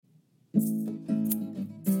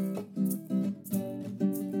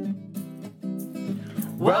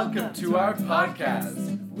Welcome to our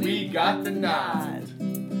podcast, We Got the Nod.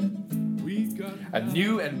 A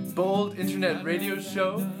new and bold internet radio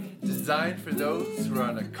show designed for those who are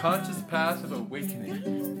on a conscious path of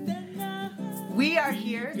awakening. We are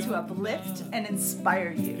here to uplift and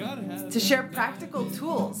inspire you, to share practical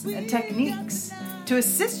tools and techniques to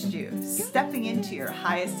assist you stepping into your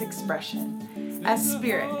highest expression as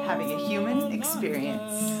spirit having a human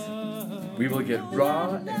experience. We will get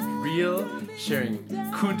raw and real, sharing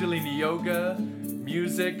Kundalini yoga,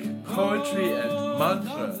 music, poetry, and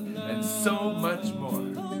mantra, and so much more.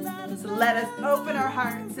 So let us open our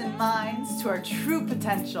hearts and minds to our true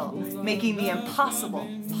potential, making the impossible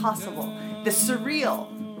possible, the surreal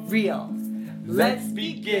real. Let's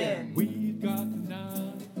begin.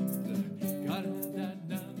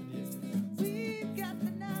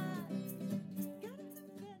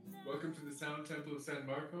 Welcome to the Sound Temple of San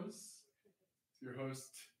Marcos. Your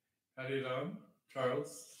host, Hare Ram,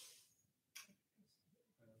 Charles.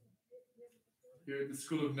 Here at the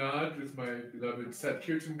School of Nod with my beloved Sat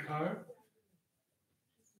Kirtankar.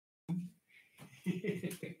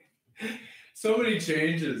 So many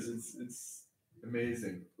changes. It's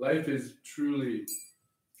amazing. Life is truly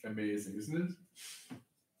amazing, isn't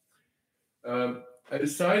it? I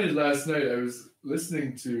decided last night, I was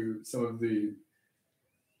listening to some of the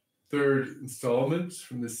third installment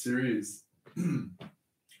from this series, of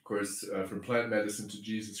course, from plant medicine to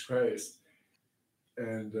Jesus Christ.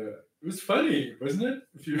 And it was funny, wasn't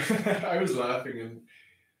it? I was laughing, and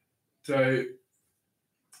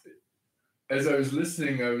as I was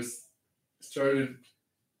listening, I started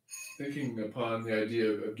thinking upon the idea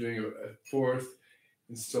of doing a fourth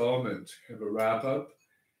installment, kind of a wrap-up,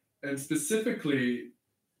 and specifically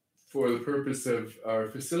for the purpose of our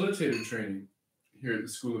facilitator training here at the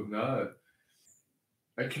School of Nod.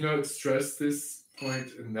 I cannot stress this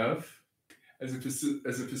point enough. As a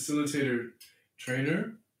facilitator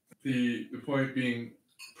trainer, the point being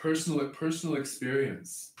personal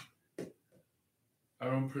experience.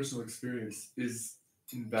 Our own personal experience is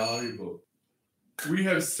invaluable. We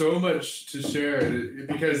have so much to share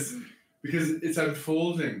because it's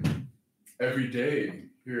unfolding every day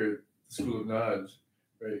here at the School of Nod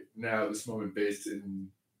right now, this moment, based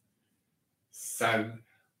in San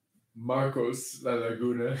Marcos, La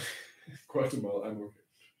Laguna, Guatemala. I'm okay.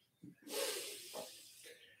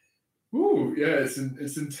 Ooh, yeah, it's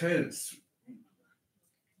intense.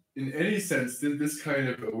 In any sense, this kind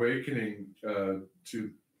of awakening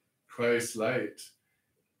to Christ's light,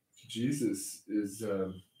 to Jesus, is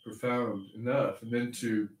profound enough. And then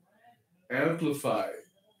to amplify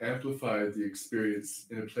the experience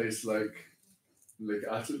in a place like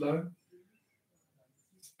Atitlan,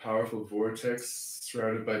 powerful vortex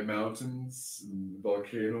surrounded by mountains and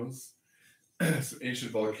volcanoes, some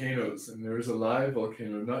ancient volcanoes, and there is a live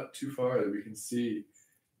volcano not too far that we can see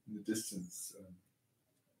in the distance,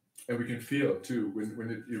 and we can feel too when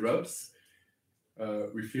it erupts.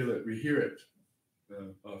 We feel it, we hear it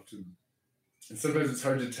often, and sometimes it's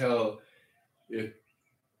hard to tell if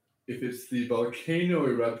it's the volcano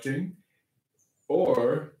erupting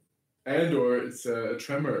or it's a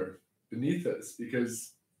tremor beneath us,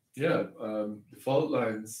 because the fault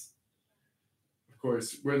lines, of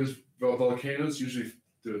course, where there's volcanoes, usually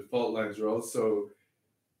the fault lines are also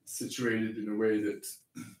situated in a way that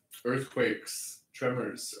earthquakes,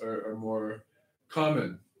 tremors are more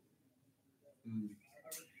common.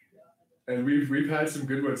 And we've had some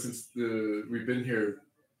good ones since we've been here,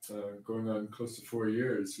 going on close to 4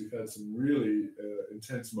 years. We've had some really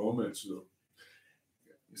intense moments,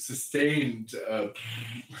 sustained.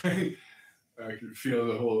 I could feel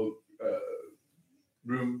the whole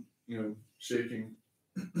room, shaking.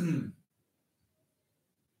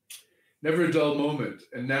 Never a dull moment.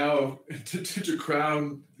 And now, to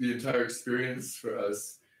crown the entire experience for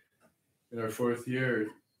us in our 4th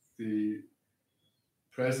year, the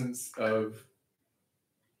presence of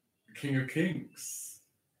the King of Kings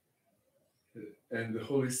and the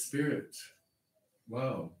Holy Spirit.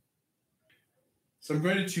 Wow. So I'm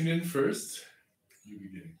going to tune in first. You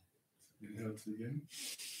begin. Inhale to begin.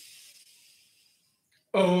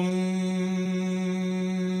 Om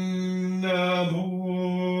Namo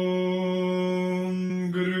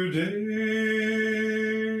Gurudev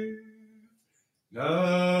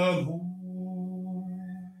Namo.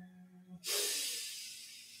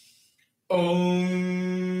 Om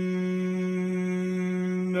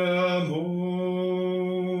Namo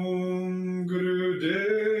Gurudev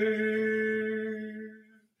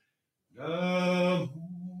Namo.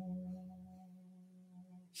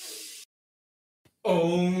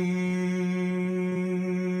 Om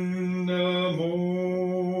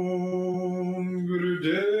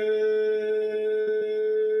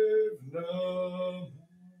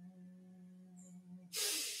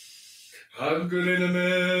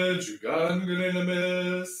Jugan Guru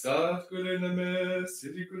Name, Sat Guru Name,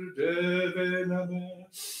 Siddhi Guru Deve Name.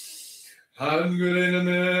 Han Guru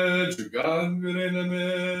Name, Jugan Guru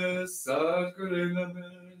Name, Sat Guru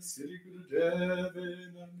Name, Siddhi Guru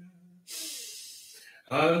Deve Name.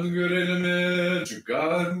 Han Guru Name,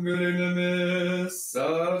 Jugan Guru Name,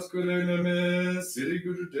 Sat Guru Name, Siddhi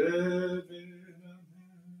Guru Deve Name.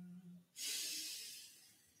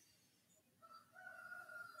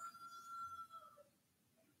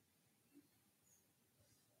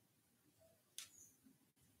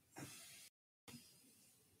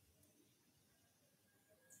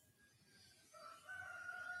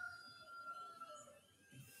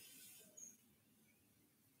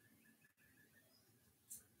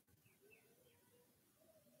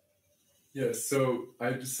 Yes, so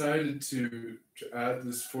I decided to add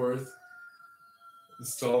this fourth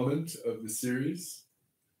installment of the series,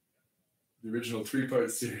 the original three-part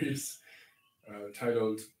series,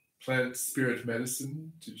 titled Plant Spirit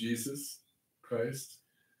Medicine to Jesus Christ,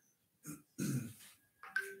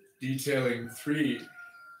 detailing three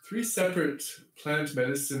separate plant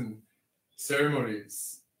medicine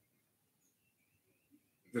ceremonies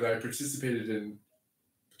that I participated in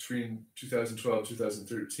between 2012 and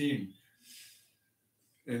 2013.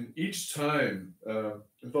 And each time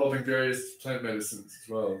involving various plant medicines as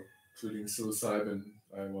well, including psilocybin,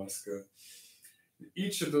 ayahuasca.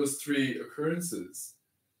 Each of those three occurrences,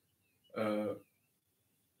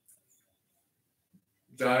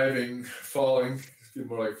 diving, falling,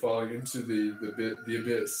 more like falling into the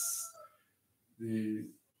abyss, the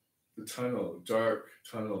tunnel, dark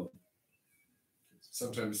tunnel.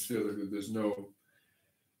 Sometimes feel like there's no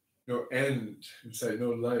end inside,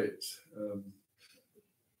 no light.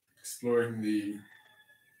 Exploring the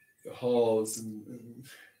halls and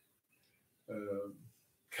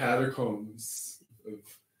catacombs of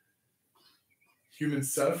human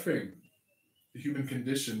suffering, the human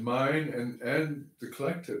condition, mine and the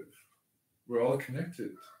collective. We're all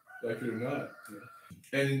connected, like it or not.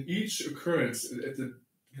 And in each occurrence, at the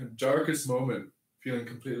darkest moment, feeling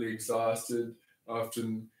completely exhausted,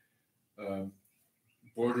 often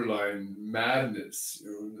borderline madness,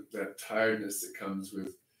 that tiredness that comes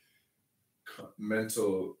with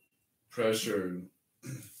mental pressure.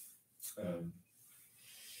 I'm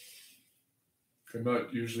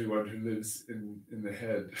not usually one who lives in the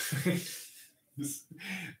head. This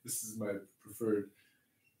is my preferred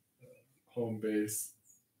home base.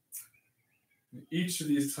 Each of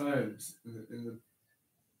these times, in the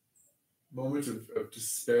moment of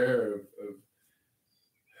despair, of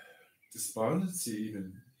despondency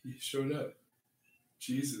even, he showed up.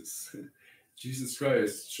 Jesus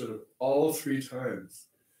Christ showed up all three times.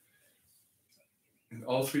 And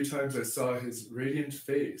all three times I saw his radiant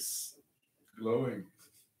face glowing.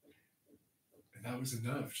 And that was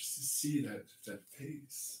enough just to see that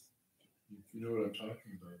face. You know what I'm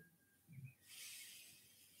talking about.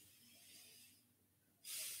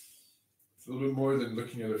 It's a little bit more than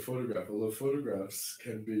looking at a photograph, although photographs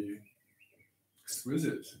can be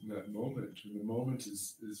exquisite in that moment, when the moment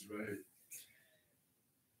is right.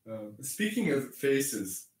 Speaking of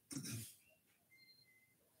faces,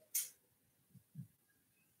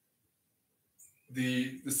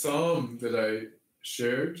 the psalm that I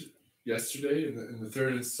shared yesterday in the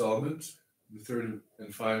third installment, the third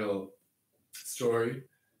and final story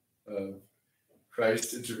of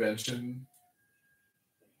Christ's intervention,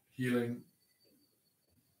 healing,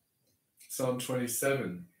 Psalm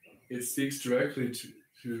 27, it speaks directly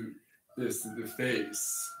to this, the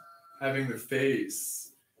face, having the face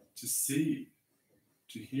to see,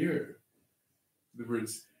 to hear. In other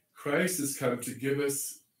words, Christ has come to give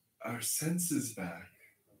us our senses back,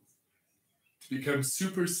 to become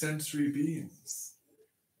supersensory beings.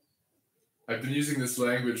 I've been using this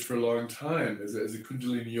language for a long time as a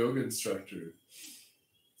Kundalini yoga instructor.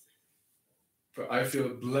 But I feel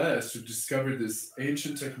blessed to have discovered this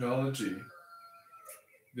ancient technology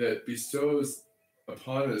that bestows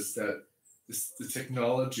upon us that the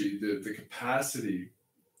technology, the capacity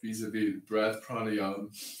vis-a-vis breath, pranayama,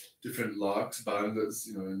 different locks, bandhas,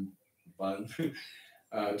 and band,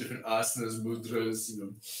 different asanas, mudras,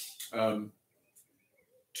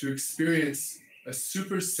 to experience a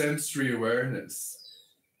supersensory awareness,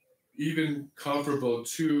 even comparable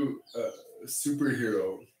to a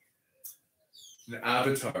superhero, an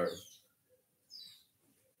avatar.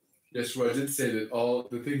 Yeshua did say that all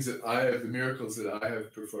the things that I have, the miracles that I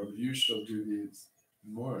have performed, you shall do these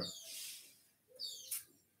more.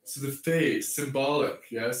 So the face, symbolic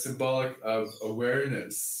of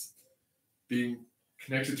awareness, being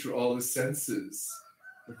connected through all the senses,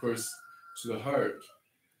 of course, to the heart.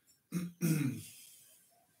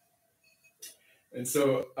 And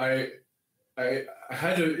so I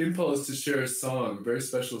had an impulse to share a song, a very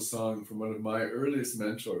special song from one of my earliest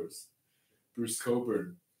mentors, Bruce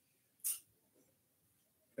Cockburn,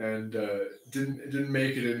 and didn't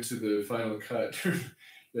make it into the final cut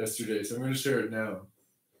yesterday, so I'm going to share it now.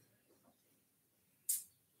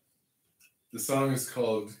 The song is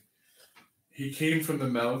called "He Came from the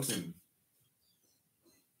Mountain,"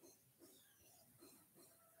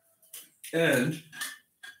 and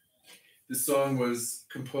the song was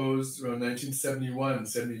composed around 1971,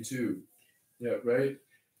 72. Yeah, right?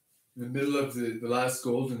 In the middle of the last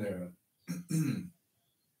golden era.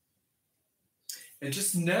 And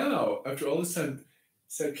just now, after all this time,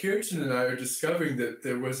 Satkirtan and I are discovering that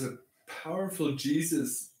there was a powerful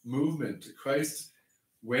Jesus movement, a Christ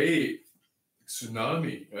wave,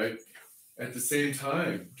 tsunami, right? At the same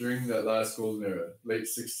time, during that last golden era, late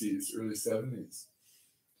 60s, early 70s.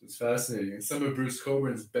 It's fascinating. And some of Bruce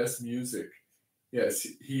Cockburn's best music, yes,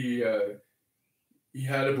 he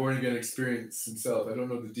had a born again experience himself. I don't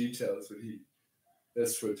know the details, but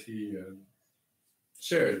that's what he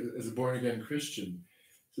shared as a born again Christian.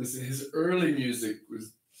 So his early music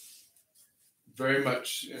was very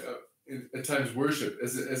much at times worship,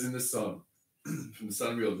 as in this song from the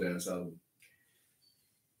Sunreal Dance album.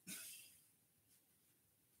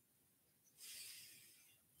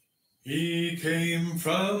 He came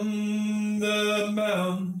from the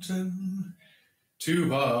mountain to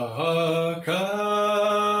walk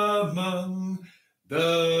among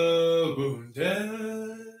the wounded.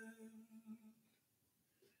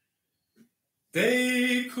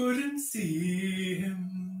 They couldn't see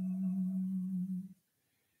him.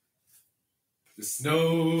 The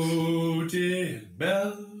snow did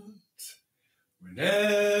melt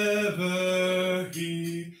whenever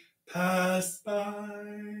he passed by.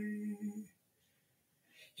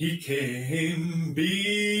 He came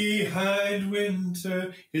behind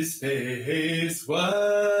winter, his face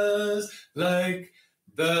was like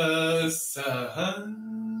the sun.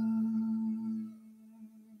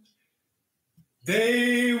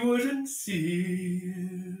 They wouldn't see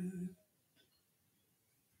it.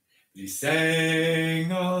 He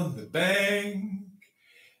sang on the bank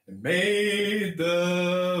and made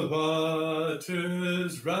the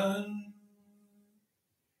waters run.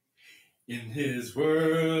 In his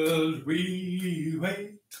world we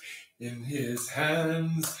wait, in his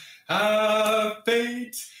hands our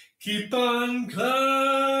fate, keep on climbing.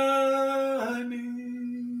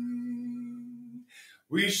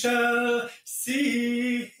 We shall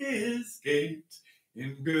see his gate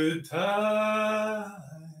in good time.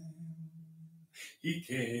 He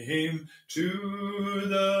came to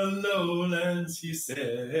the lowlands, he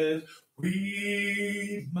said,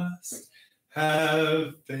 we must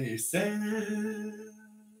have faces,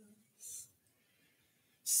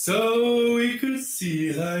 so we could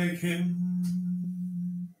see like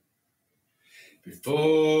him.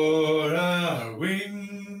 Before our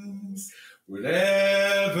wings would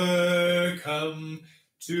ever come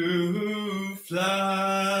to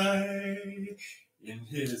fly, in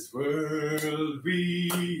his world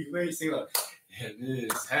we wait. Sing along. In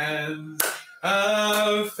his hands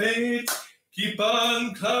our fate, keep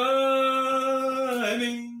on climbing.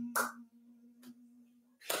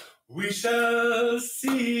 We shall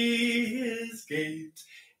see his gate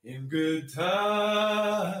in good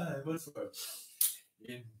time. Once more.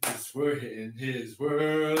 In his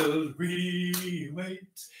world we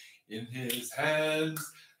wait. In his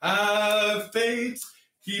hands our fate,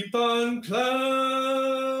 keep on climbing.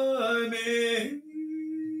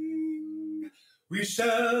 We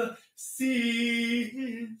shall see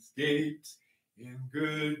his gate in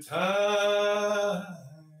good time.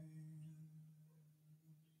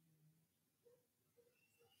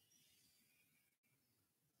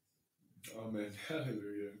 Amen.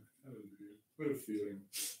 Hallelujah. Hallelujah. What a feeling.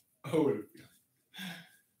 Oh, what a feeling.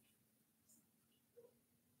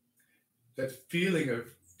 That feeling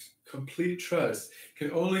of complete trust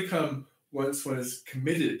can only come once one is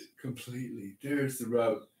committed completely. There's the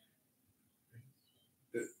rub.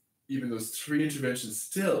 That even those 3 interventions,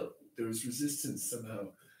 still there was resistance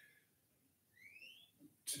somehow.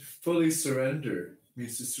 To fully surrender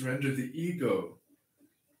means to surrender the ego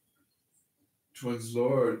to one's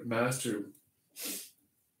Lord, Master,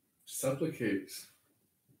 supplicate,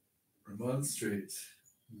 remonstrate.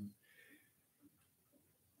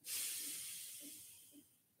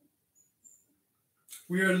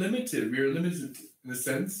 We are limited. We are limited in a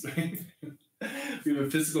sense. We have a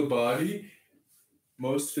physical body.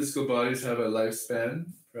 Most physical bodies have a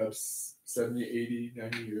lifespan, perhaps 70, 80,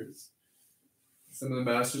 90 years. Some of the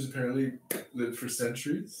masters apparently lived for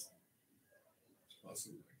centuries. It's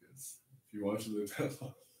possible, I guess. if you want to live that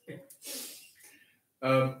long.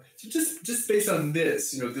 So just based on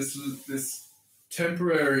this, this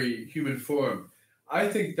temporary human form, I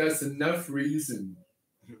think that's enough reason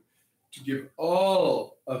to give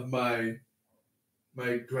all of my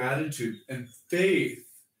gratitude and faith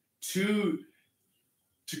to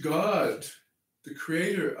God, the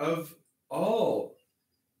creator of all,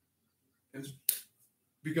 and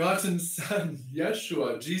begotten Son,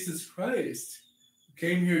 Yeshua, Jesus Christ, who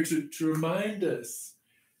came here to remind us,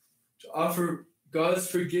 to offer God's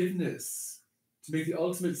forgiveness, to make the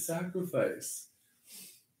ultimate sacrifice.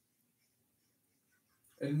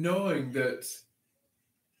 And knowing that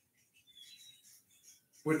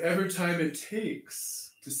whatever time it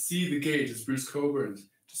takes to see the gate, as Bruce Cockburn,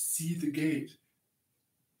 to see the gate,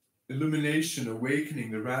 illumination,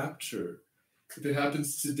 awakening, the rapture, if it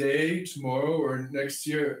happens today, tomorrow, or next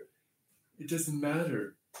year, it doesn't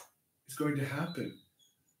matter. It's going to happen.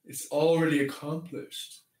 It's already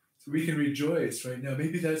accomplished. So we can rejoice right now.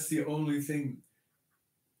 Maybe that's the only thing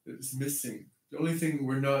that is missing. The only thing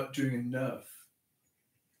we're not doing enough.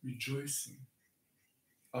 Rejoicing.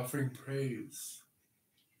 Offering praise.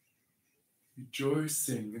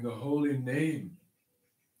 Rejoicing in the holy name.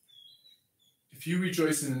 If you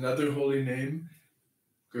rejoice in another holy name,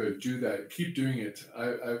 good, do that. Keep doing it.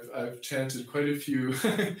 I've chanted quite a few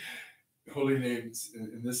holy names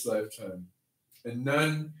in this lifetime, and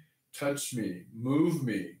none touch me, move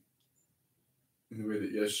me in the way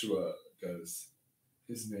that Yeshua does.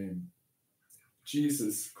 His name.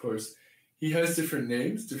 Jesus, of course, he has different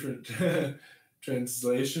names, different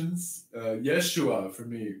translations. Yeshua, for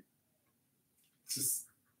me, just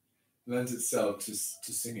lends itself to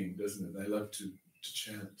singing, doesn't it? I love to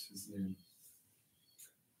chant his name.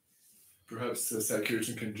 Perhaps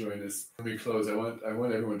Satkirtan can join us when we close. I want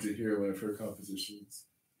everyone to hear one of her compositions.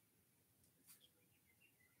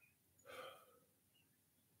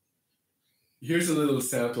 Here's a little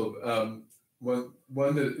sample.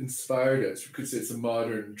 One that inspired us. You could say it's a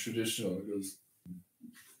modern traditional. It goes.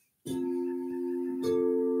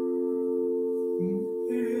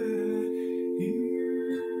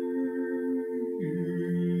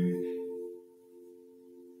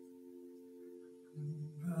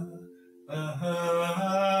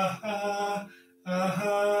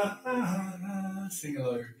 Sing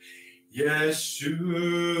along.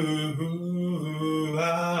 Yeshua.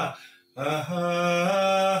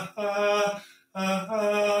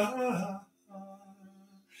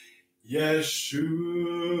 Yeshua.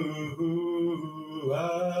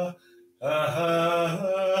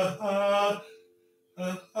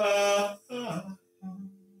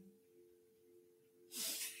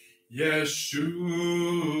 Yeshua.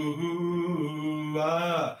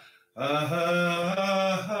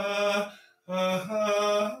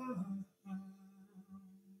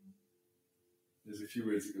 There's a few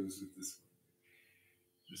ways it goes with this one.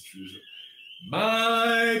 Just traditional.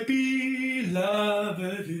 My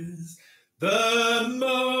beloved is the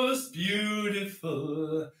most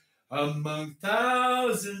beautiful among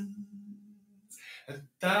thousands and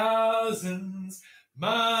thousands.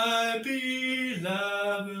 My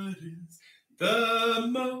beloved is the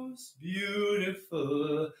most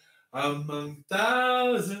beautiful among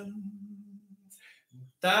thousands and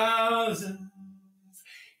thousands.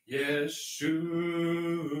 Yeshua.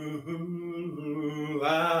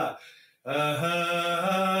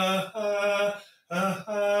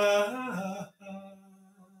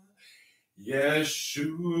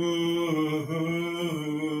 Yeshua.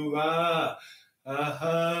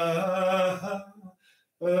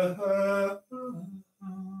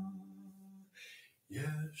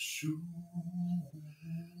 Yeshua.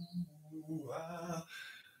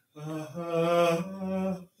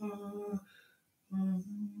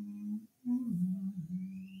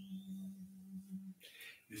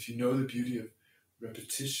 If you know the beauty of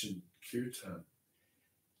repetition, kirtan,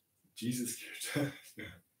 Jesus kirtan,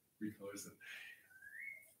 we call it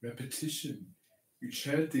repetition. You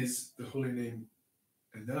chant the holy name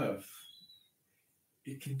enough,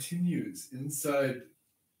 it continues inside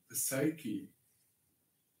the psyche,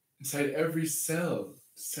 inside every cell.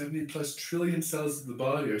 70 plus trillion cells of the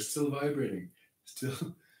body are still vibrating,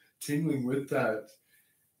 still tingling with that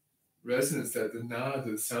resonance, that the nad,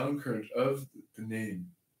 the sound current of the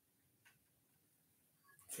name.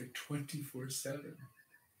 It's like 24/7.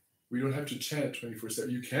 We don't have to chant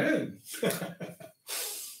 24/7. You can.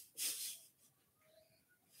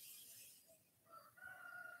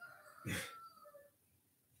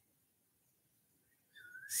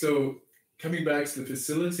 So, coming back to the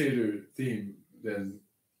facilitator theme, then,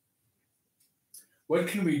 what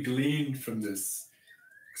can we glean from this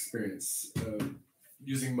experience?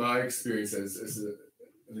 using my experience as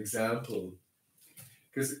an example.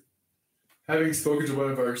 Because having spoken to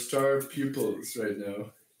one of our star pupils right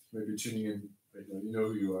now, maybe tuning in right now, you know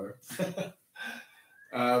who you are.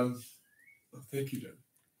 Thank you, Jen.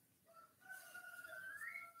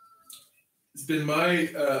 It's been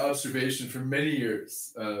my observation for many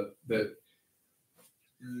years that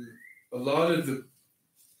a lot of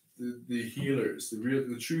the healers,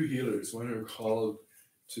 the true healers, one who are called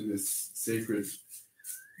to this sacred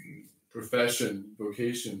profession,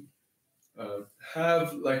 vocation,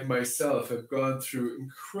 have, like myself, have gone through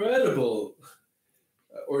incredible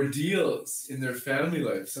ordeals in their family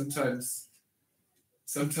life. Sometimes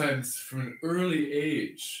from an early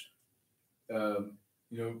age,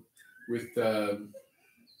 with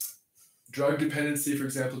drug dependency, for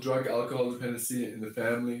example, drug alcohol dependency in the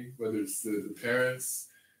family, whether it's the parents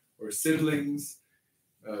or siblings,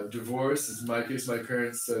 divorce. As in my case, my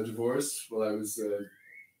parents divorced while I was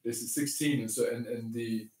basically 16, and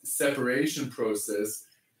the separation process,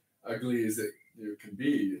 ugly as it can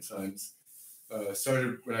be at times,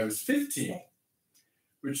 started when I was 15,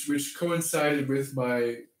 which coincided with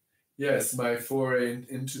my foray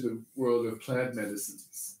into the world of plant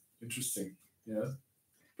medicines. Interesting, yeah,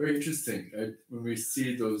 very interesting. When we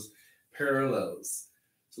see those parallels,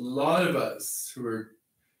 so a lot of us who are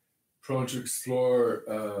prone to explore,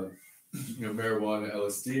 marijuana,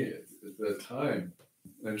 LSD at that time,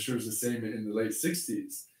 and I'm sure it was the same in the late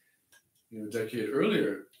 60s, a decade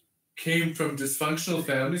earlier, came from dysfunctional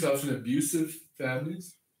families, often abusive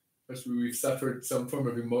families. Especially we've suffered some form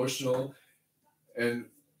of emotional and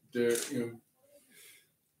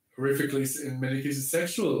horrifically, in many cases,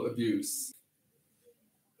 sexual abuse.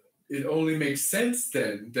 It only makes sense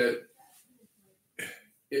then that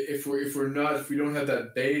if we don't have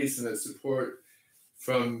that base and that support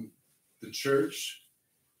from the church,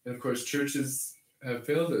 and of course churches have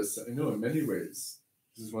failed us, I know, in many ways.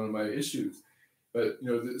 This is one of my issues. But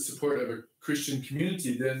the support of a Christian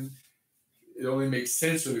community, then it only makes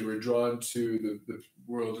sense really we're drawn to the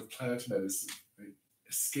world of plant medicine, right?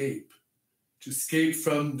 To escape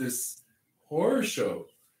from this horror show,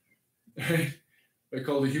 right? I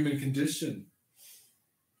call the human condition.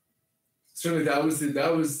 Certainly that was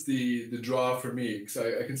the draw for me, because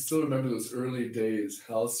I can still remember those early days,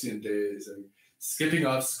 halcyon days, and skipping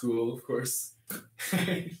off school, of course,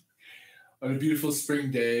 on a beautiful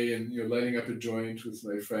spring day, and lighting up a joint with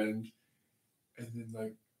my friend, and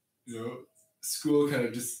then school kind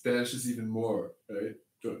of just vanishes even more, right?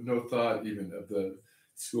 No thought even of the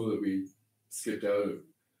school that we skipped out of.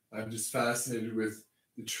 I'm just fascinated with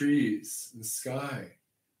the trees and the sky,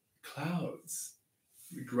 clouds,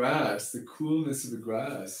 the grass, the coolness of the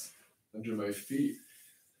grass under my feet.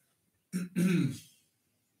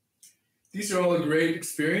 These are all great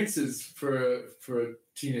experiences for a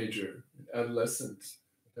teenager, adolescent.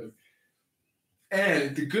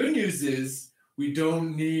 And the good news is we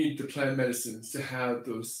don't need the plant medicines to have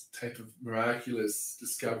those type of miraculous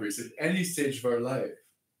discoveries at any stage of our life.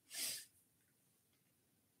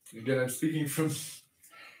 Again, I'm speaking from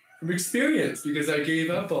experience, because I gave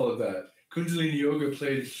up all of that. Kundalini Yoga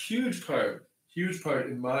played a huge part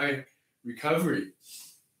in my recovery,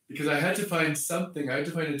 because I had to find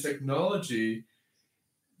a technology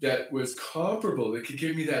that was comparable, that could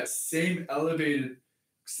give me that same elevated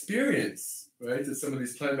experience, right, that some of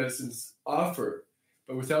these plant medicines offer,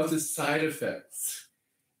 but without the side effects,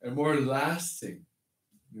 and more lasting,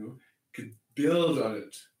 could build on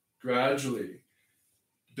it gradually,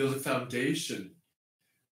 build a foundation.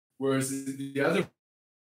 Whereas the other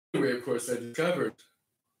way, of course, I discovered,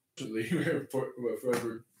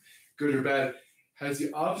 forever good or bad, has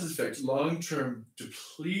the opposite effect, long-term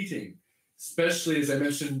depleting, especially as I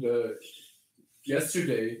mentioned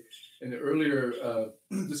yesterday in the earlier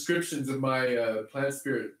descriptions of my plant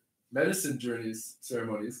spirit medicine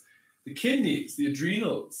ceremonies, the kidneys, the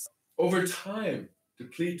adrenals, over time,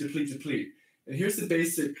 deplete. And here's the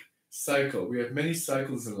basic cycle. We have many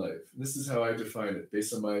cycles in life. And this is how I define it,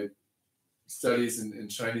 based on my studies in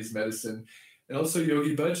Chinese medicine. And also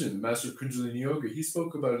Yogi Bhajan, master of Kundalini Yoga, he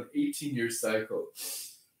spoke about an 18-year cycle.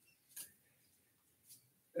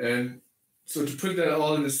 And so to put that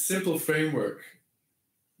all in a simple framework,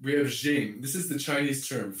 we have Jing. This is the Chinese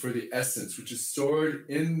term for the essence, which is stored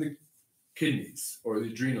in the kidneys or the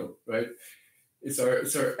adrenal, right? It's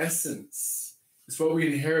our essence. It's what we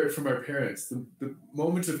inherit from our parents. The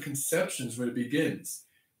moment of conception is when it begins.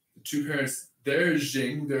 The two parents, their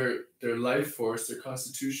Jing, their life force, their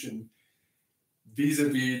constitution,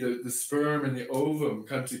 vis-a-vis the sperm and the ovum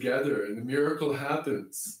come together, and the miracle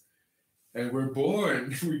happens. And we're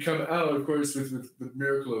born, we come out, of course, with the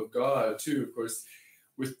miracle of God, too, of course.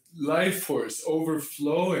 with life force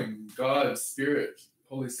overflowing, God, Spirit,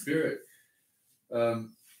 Holy Spirit.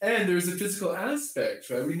 And there's a physical aspect,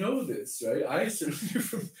 right? We know this, right? I certainly,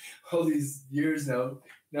 from all these years now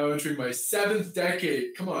entering my 7th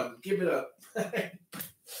decade. Come on, give it up. I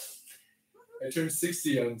turned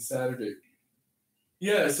 60 on Saturday.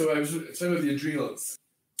 Yeah, so I was talking about the adrenals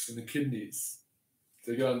and the kidneys.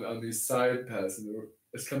 They go on these side paths, and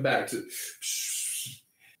let's come back to.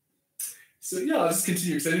 So yeah, I'll just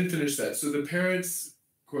continue because I didn't finish that. So the parents,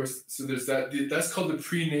 of course, so there's that. That's called the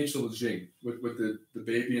prenatal Jing, what the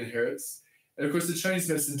baby inherits. And of course, the Chinese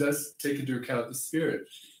medicine does take into account the spirit,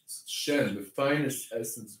 Shen, the finest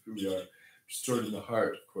essence of who we are, stored in the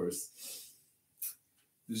heart, of course.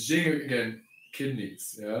 The Jing, again,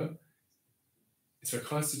 kidneys, yeah? It's our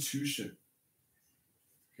constitution.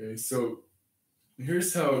 Okay, so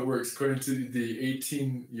here's how it works according to the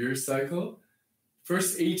 18-year cycle.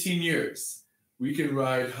 First 18 years, we can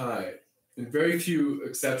ride high. And very few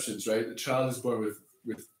exceptions, right? The child is born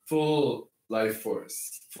with full life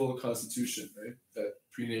force, full constitution, right? That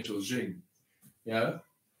prenatal Jing, yeah?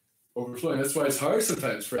 Overflowing. That's why it's hard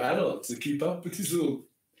sometimes for adults to keep up with these little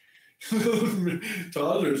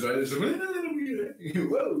toddlers, right? It's like,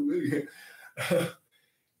 whoa,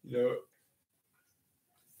 you know.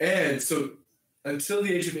 And so until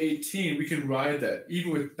the age of 18, we can ride that.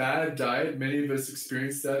 Even with bad diet, many of us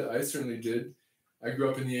experienced that. I certainly did. I grew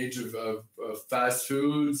up in the age of fast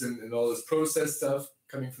foods and all this processed stuff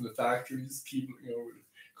coming from the factories,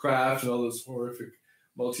 Kraft and all those horrific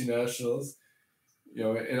multinationals,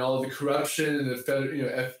 and all the corruption and the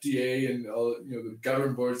FDA and all, the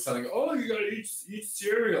government boards telling, oh, you gotta eat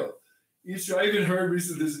cereal. I even heard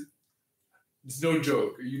recently, it's no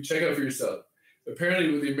joke. You check it out for yourself.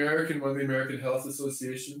 Apparently, with one of the American Health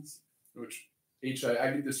Associations, which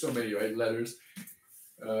there's so many, right, letters.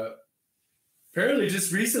 Apparently,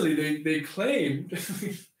 just recently, they claimed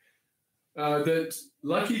that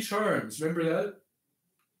Lucky Charms, remember that?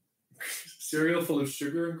 Cereal full of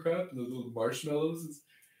sugar and crap, and the little marshmallows.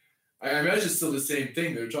 I imagine it's still the same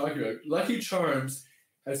thing they're talking about. Lucky Charms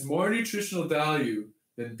has more nutritional value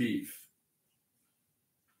than beef.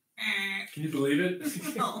 Can you believe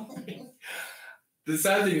it? No. The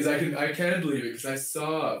sad thing is I can believe it because I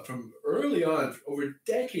saw from early on, over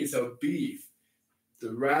decades, how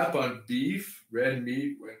the rap on beef, red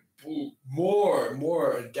meat, went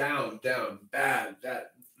more, and down, bad,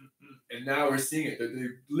 that. And now we're seeing it. They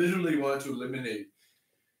literally want to eliminate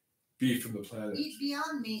beef from the planet. Eat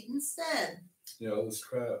Beyond Meat instead. All this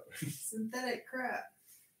crap. Synthetic crap.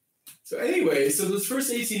 So anyway, so those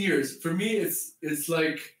first 18 years, for me, it's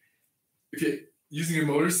like, okay, using a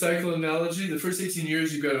motorcycle analogy, the first 18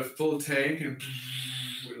 years, you've got a full tank, and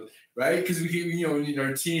right? Because we in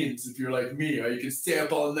our teens, if you're like me, right, you can stay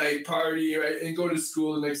up all night, party, right, and go to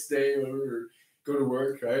school the next day, or go to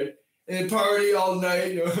work, right, and party all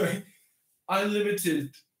night, right?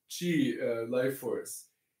 Unlimited chi, life force,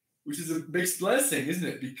 which is a mixed blessing, isn't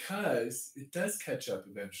it? Because it does catch up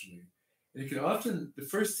eventually. And it can often, the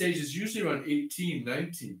first stage is usually around 18,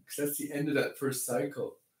 19, because that's the end of that first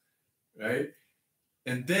cycle, right?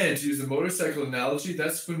 And then, to use the motorcycle analogy,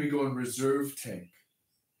 that's when we go in reserve tank.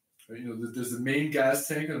 Right? There's the main gas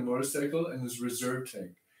tank on a motorcycle, and there's reserve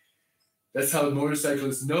tank. That's how the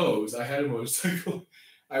motorcyclist knows. I had a motorcycle.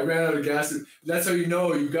 I ran out of gas. That's how you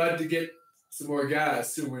know you got to get some more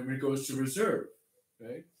gas soon when it goes to reserve,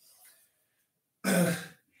 right?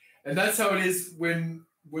 And that's how it is when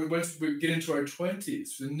once we get into our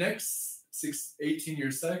 20s, the next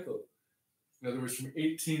 18-year cycle. In other words, from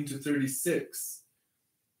 18 to 36.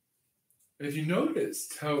 And if you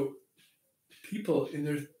noticed how people in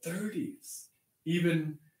their 30s,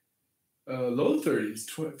 even low 30s,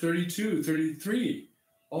 32, 33,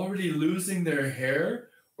 already losing their hair,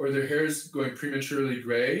 or their hair's going prematurely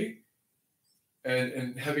gray,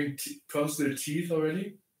 and having problems with their teeth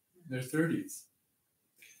already in their 30s.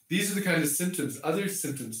 These are the kind of symptoms, other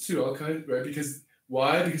symptoms too, all kinds, right? Because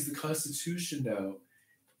why? Because the constitution now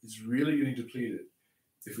is really getting depleted.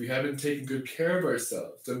 If we haven't taken good care of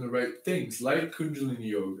ourselves, done the right things, like Kundalini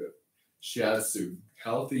Yoga, Shiatsu,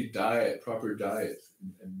 healthy diet, proper diet,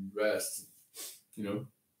 and rest,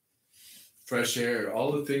 fresh air,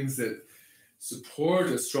 all the things that support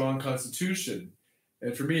a strong constitution.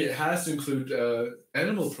 And for me, it has to include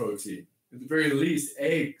animal protein, at the very least,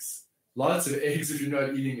 eggs. Lots of eggs if you're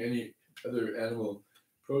not eating any other animal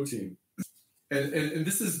protein. And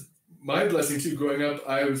this is my blessing too. Growing up,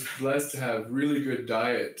 I was blessed to have really good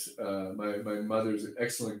diet. My mother's an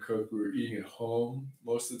excellent cook. We were eating at home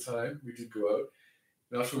most of the time. We did go out.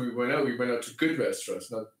 And often we went out to good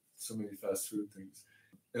restaurants, not so many fast food things.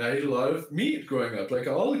 And I ate a lot of meat growing up, like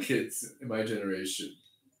all the kids in my generation.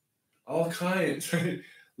 All kinds, right?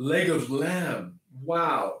 Leg of lamb.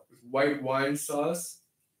 Wow. White wine sauce.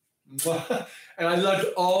 And I loved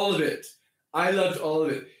all of it. I loved all of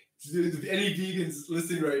it. Any vegans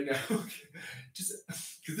listening right now, just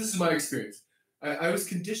because this is my experience. I was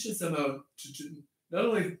conditioned somehow to not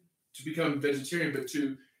only to become vegetarian, but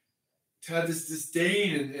to have this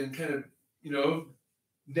disdain and kind of,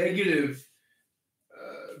 negative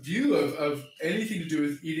view of anything to do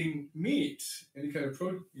with eating meat, any kind of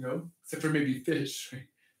protein, except for maybe fish, right?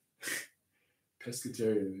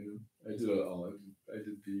 Pescatarian, I did it all. I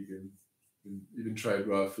did vegan, and even tried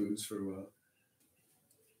raw foods for a while.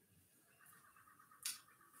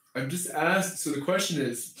 I'm just asked, so the question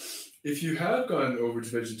is, if you have gone over to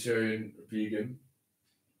vegetarian or vegan,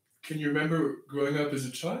 can you remember growing up as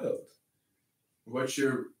a child? What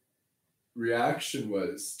your reaction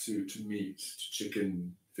was to meat, to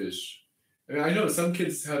chicken, fish? I mean, I know some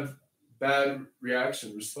kids have bad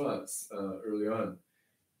response early on.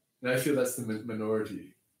 And I feel that's the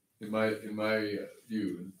minority in my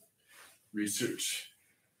view and research.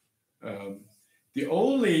 The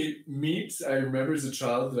only meat I remember as a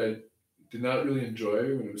child that I did not really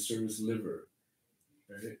enjoy when it was served was liver,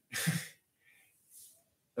 right?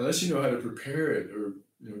 Unless you know how to prepare it or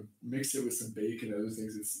mix it with some bacon and other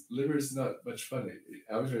things, liver is not much fun.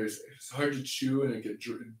 It's hard to chew and it get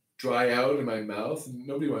dry out in my mouth. And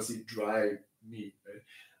nobody wants to eat dry meat, right?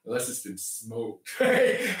 Unless it's been smoked,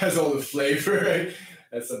 right? Has all the flavor, right?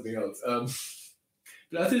 That's something else.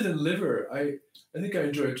 But other than liver, I think I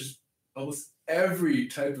enjoy just almost every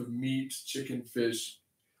type of meat, chicken, fish,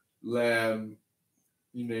 lamb,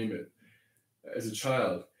 you name it, as a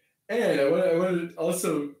child. And I want to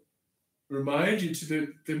also remind you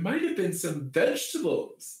there might have been some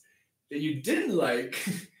vegetables that you didn't like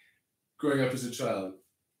growing up as a child.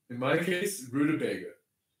 In my case, rutabaga,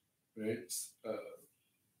 right?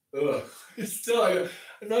 Still, I'm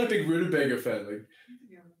not a big rutabaga fan.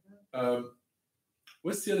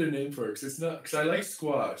 What's the other name for it? Because I like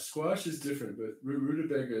squash. Squash is different, but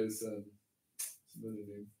rutabaga is another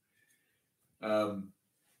name.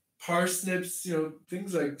 Parsnips,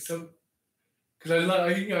 things like some. Because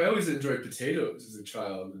I always enjoyed potatoes as a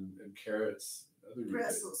child and carrots.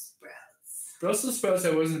 Brussels sprouts. Brussels sprouts,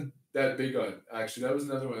 I wasn't that big on. Actually, that was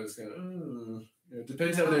another one that's kind of. It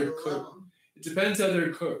depends how they're cooked. It depends how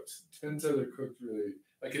they're cooked. Really.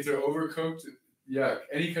 Like if they're overcooked, yeah,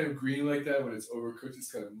 any kind of green like that, when it's overcooked,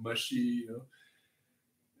 it's kind of mushy,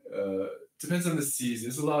 Depends on the season.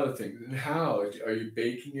 There's a lot of things. And how? Like, are you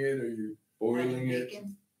baking it? Are you boiling it?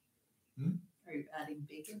 Are you adding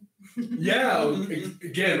bacon? Yeah,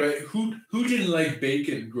 again, right? Who didn't like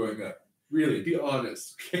bacon growing up? Really, be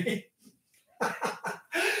honest, okay?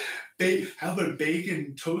 How about a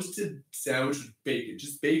bacon toasted sandwich with bacon?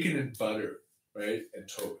 Just bacon and butter, right? And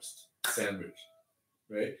toast sandwich,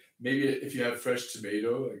 right? Maybe if you have fresh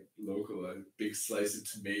tomato, like local, a big slice of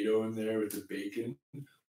tomato in there with the bacon,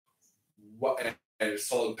 and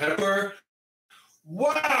salt and pepper.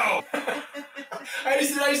 Wow!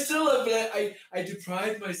 I still love it. I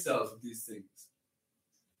deprived myself of these things.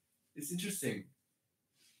 It's interesting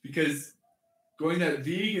because going that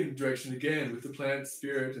vegan direction again with the plant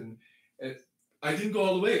spirit, and I didn't go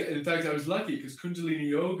all the way. In fact, I was lucky because Kundalini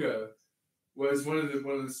Yoga was one of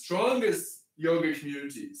the strongest yoga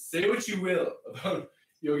communities. Say what you will about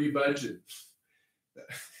Yogi Bhajan.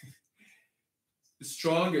 The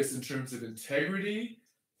strongest in terms of integrity.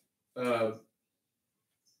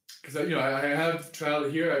 Because I have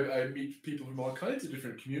traveled here. I meet people from all kinds of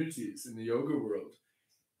different communities in the yoga world,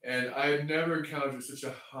 and I've never encountered such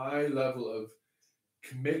a high level of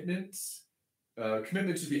commitment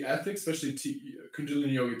to the ethics, especially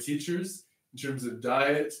Kundalini Yoga teachers in terms of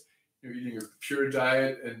diet, eating a pure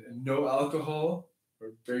diet and no alcohol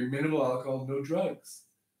or very minimal alcohol, no drugs.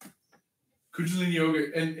 Kundalini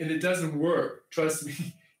Yoga, and it doesn't work. Trust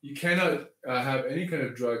me, you cannot have any kind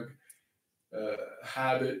of drug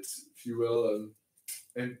habit, if you will,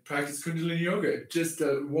 and practice Kundalini Yoga. It just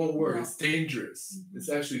won't work. It's dangerous. Mm-hmm. It's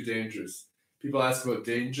actually dangerous. People ask about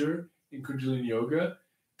danger in Kundalini Yoga.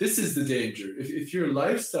 This is the danger. If your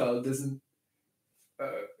lifestyle doesn't,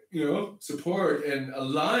 support and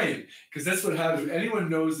align, because that's what happens. Anyone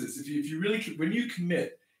knows this. If you really, when you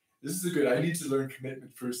commit, this is I need to learn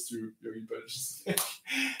commitment first through Yogi Bhajan.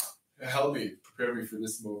 Help me, prepare me for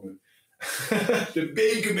this moment. The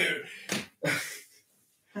big commitment.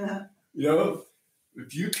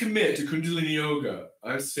 If you commit to Kundalini Yoga,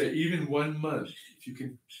 I say even 1 month, if you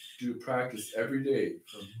can do practice every day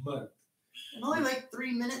for a month. And only like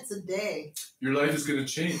 3 minutes a day. Your life is going to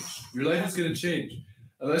change.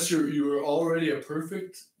 unless you are already a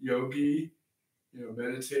perfect yogi,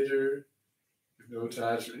 meditator, no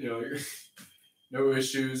attachment, no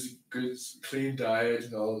issues, good clean diet,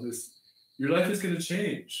 and all of this, your life is going to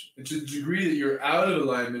change. And to the degree that you're out of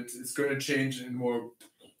alignment, it's going to change in more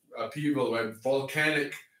upheaval,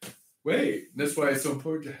 volcanic way. And that's why it's so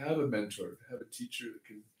important to have a mentor, to have a teacher that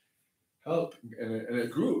can help, and a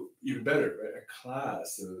group, even better, right? A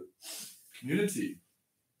class, a community.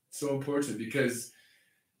 So important, because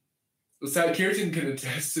Sai Kirtan can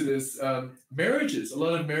attest to this. A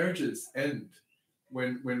lot of marriages end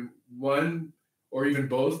when one or even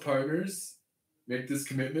both partners make this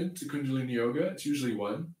commitment to Kundalini Yoga. It's usually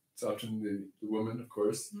one. It's often the woman, of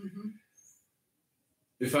course. Mm-hmm.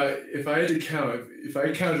 If I had to count, if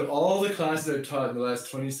I counted all the classes I've taught in the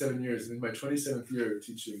last 27 years, in my 27th year of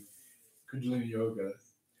teaching Kundalini Yoga,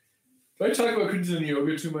 do I talk about Kundalini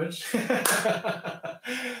Yoga too much?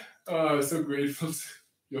 Oh, I'm so grateful to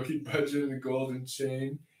Yogi Bhajan and the Golden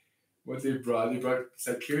Chain, what they brought. They brought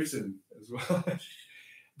Sat Kirtan as well.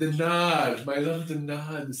 The Nad, my love of the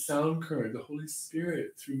Nad, the sound current, the Holy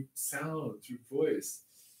Spirit through sound, through voice.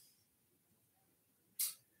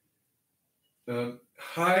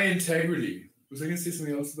 High integrity. Was I going to say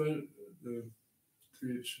something else about it? The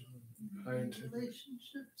 3H, high integrity.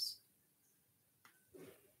 Relationships.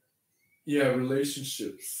 Yeah,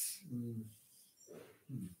 relationships.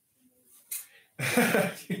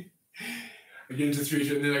 I get into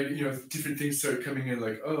 3H, and then different things start coming in,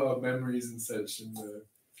 like memories and such, and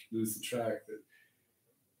lose the track. But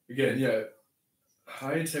again,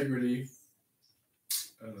 high integrity.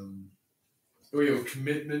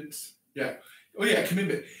 Commitment. Yeah. Oh yeah,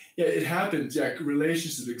 commitment. Yeah, it happens. Yeah,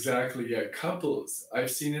 relationships, exactly. Yeah, couples.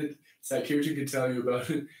 I've seen it. Sat Kirtan can tell you about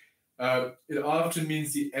it. It often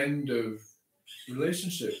means the end of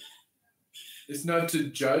relationship. It's not to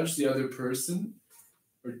judge the other person,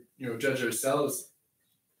 or judge ourselves,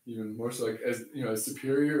 even more so, like as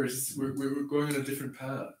superior. Or just, we're going on a different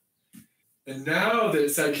path. And now that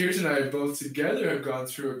Sat Kirtan and I both together have gone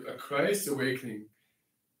through a Christ awakening,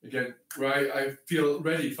 again, where I feel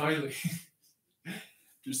ready finally.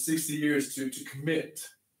 After 60 years to commit.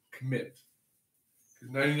 Because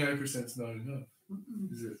 99% is not enough,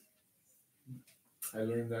 is it? I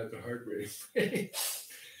learned that the hard way.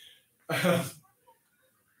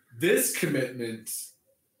 This commitment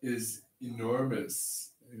is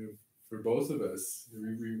enormous, for both of us.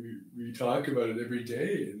 We talk about it every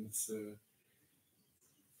day, and it's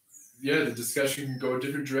the discussion can go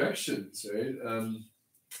different directions, right?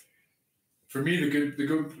 For me, the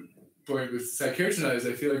good point with Sat Kirtan is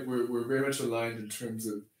I feel like we're very much aligned in terms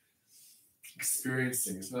of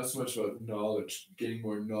experiencing. It's not so much about knowledge, gaining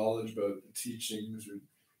more knowledge about the teachings or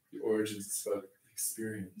the origins. It's about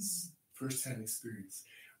experience, first-hand experience,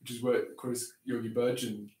 which is what, of course, Yogi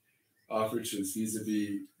Bhajan offered to us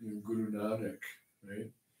vis-a-vis Guru Nanak,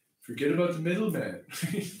 right? Forget about the middleman.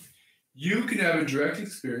 You can have a direct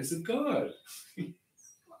experience of God.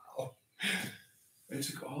 Wow. It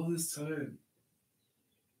took all this time.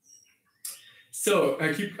 So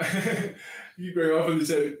I keep going off on this,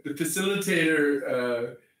 the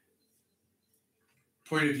facilitator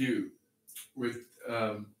point of view with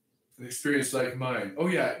an experience like mine. Oh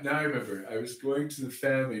yeah, now I remember. I was going to the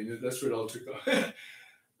family, and that's where it all took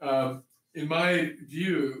off. In my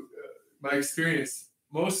view, my experience,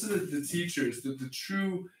 most of the teachers, the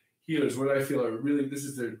true healers, what I feel are really, this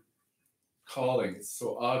is their calling. It's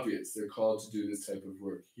so obvious. They're called to do this type of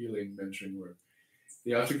work, healing, mentoring work.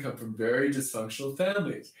 They often come from very dysfunctional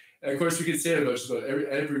families. And of course, we can say that about just about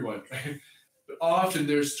everyone, right? But often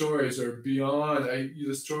their stories are beyond,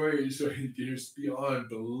 the stories are beyond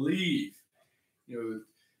belief.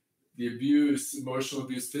 The abuse, emotional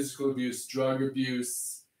abuse, physical abuse, drug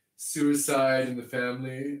abuse, suicide in the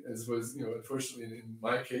family, as was, unfortunately in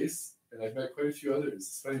my case, and I've met quite a few others.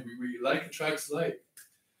 It's funny, we like attracts like.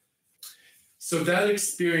 So that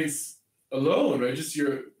experience alone, right, just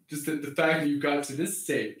the fact that you got to this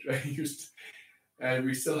stage, right? And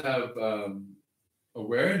we still have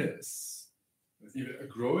awareness, even a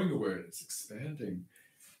growing awareness, expanding,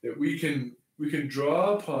 that we can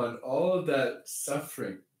draw upon all of that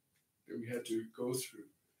suffering that we had to go through,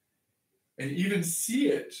 and even see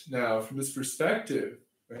it now from this perspective,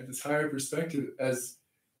 right? This higher perspective as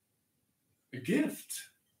a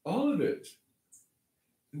gift, all of it.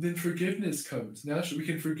 And then forgiveness comes naturally. We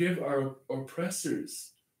can forgive our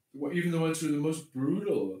oppressors, even the ones who are the most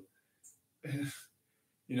brutal.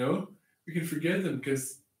 We can forgive them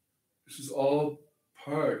because this is all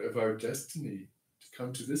part of our destiny to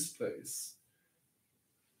come to this place.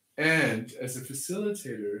 And as a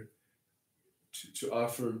facilitator, to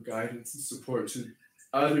offer guidance and support, to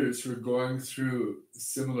others who are going through a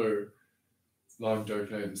similar long,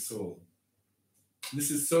 dark night of the soul.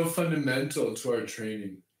 This is so fundamental to our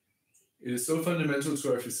training. It is so fundamental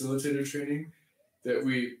to our facilitator training that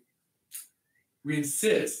we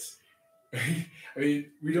insist. Right? I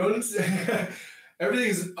mean, we don't. Everything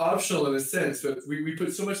is optional in a sense, but we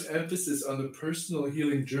put so much emphasis on the personal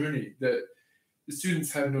healing journey that the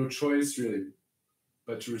students have no choice really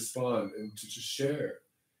but to respond and to share.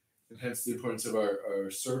 And hence the importance of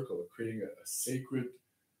our circle, creating a sacred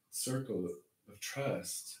circle of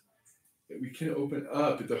trust that we can open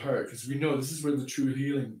up at the heart, because we know this is where the true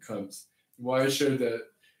healing comes. And why I shared that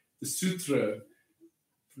the sutra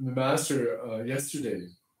from the master yesterday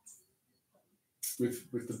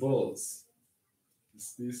with the bulls.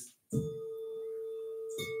 These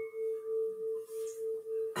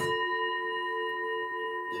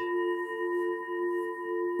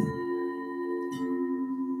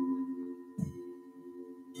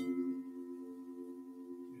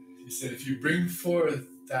he said, if you bring forth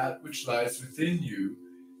that which lies within you,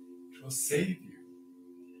 it will save you.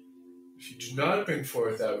 If you do not bring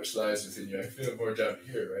forth that which lies within you, I feel it more down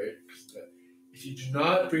here, right? If you do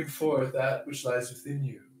not bring forth that which lies within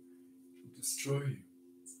you, it will destroy you.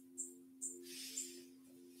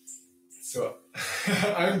 So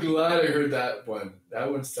I'm glad I heard that one. That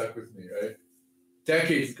one stuck with me, right?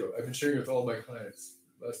 Decades ago. I've been sharing it with all my clients,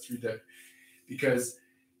 last 3 decades, because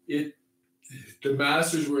the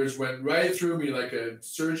master's words went right through me like a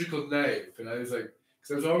surgical knife. And I was like,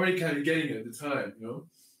 because I was already kind of getting it at the time, you know?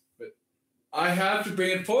 But I have to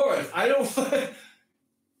bring it forth. I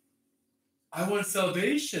want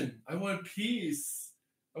salvation. I want peace.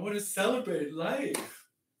 I want to celebrate life.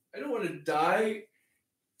 I don't want to die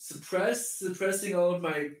suppressing all of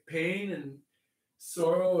my pain and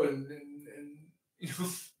sorrow and you know,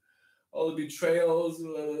 all the betrayals,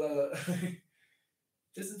 blah, blah, blah. It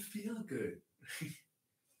doesn't feel good.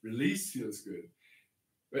 Release feels good.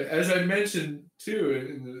 But as I mentioned too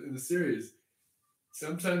in the series,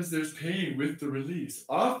 sometimes there's pain with the release.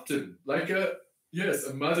 Often, like a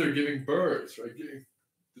mother giving birth, right?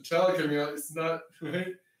 The child coming out, it's not,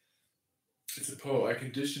 right? It's a I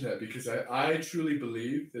condition that because I truly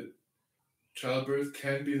believe that childbirth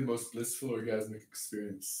can be the most blissful orgasmic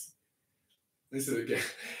experience. Let me say it again.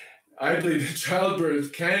 I believe that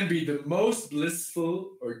childbirth can be the most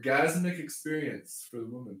blissful orgasmic experience for the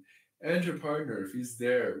woman and her partner if he's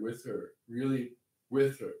there with her, really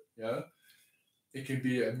with her, yeah? It can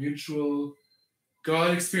be a mutual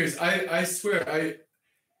God experience. I swear,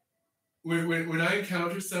 when I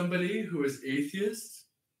encounter somebody who is atheist,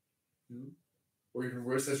 or even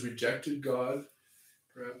worse, has rejected God,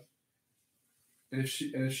 perhaps, and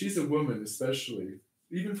if she's a woman especially,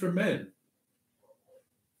 even for men,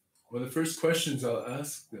 one of the first questions I'll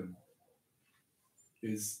ask them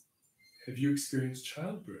is, have you experienced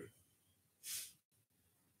childbirth?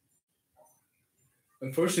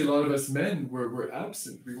 Unfortunately, a lot of us men were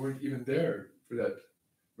absent. We weren't even there for that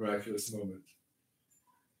miraculous moment.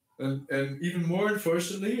 And even more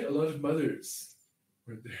unfortunately, a lot of mothers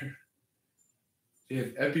weren't there. They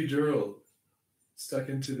had epidural stuck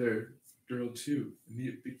into their dural tube, a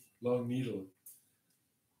big long needle,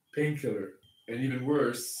 painkiller, and even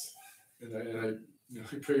worse. And I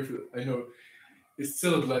pray for. I know it's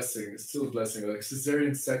still a blessing. It's still a blessing. Like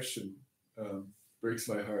cesarean section breaks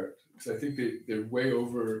my heart because I think they're way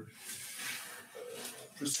over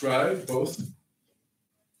prescribed. Both. I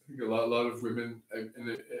think a lot of women.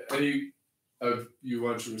 And any of you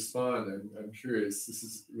want to respond? I'm curious. This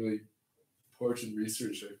is really important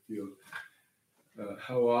research. I feel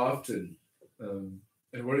how often and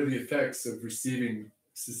what are the effects of receiving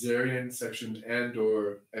cesarean section and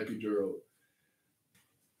or epidural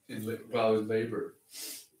while in labor,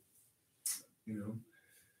 you know,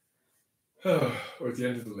 or at the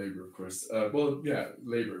end of the labor, of course.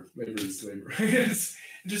 Labor is labor. It's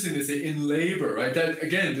interesting to say in labor, right? That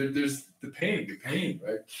again, there's the pain,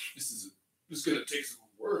 right? This is going to take some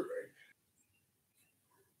work, right?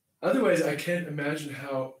 Otherwise, I can't imagine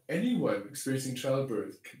how anyone experiencing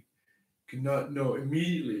childbirth cannot know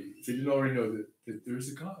immediately, if they didn't already know that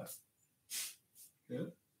there's a God.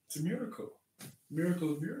 Yeah? It's a miracle.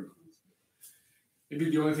 Miracle of miracles. Maybe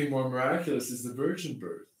the only thing more miraculous is the virgin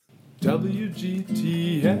birth.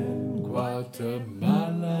 WGTN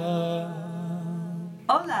Guatemala.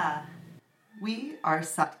 Hola! We are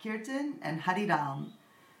Satkirtan and Hariram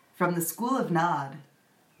from the School of Nod,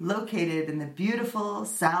 located in the beautiful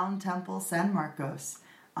Sound Temple San Marcos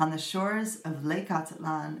on the shores of Lake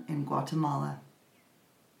Atitlan in Guatemala.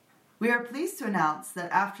 We are pleased to announce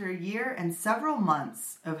that after a year and several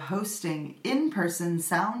months of hosting in-person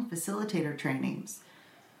sound facilitator trainings,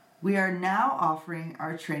 We are now offering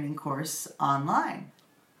our training course online.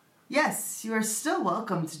 Yes, you are still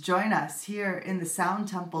welcome to join us here in the Sound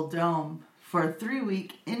Temple Dome for a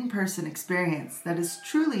 3-week in-person experience that is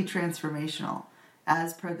truly transformational,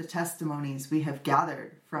 as per the testimonies we have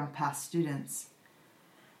gathered from past students.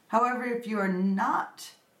 However, if you are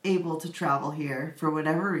not able to travel here for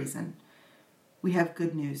whatever reason, we have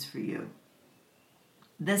good news for you.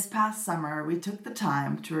 This past summer, we took the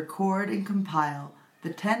time to record and compile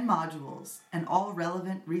the 10 modules and all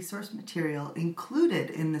relevant resource material included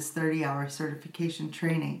in this 30-hour certification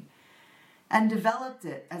training, and developed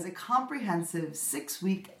it as a comprehensive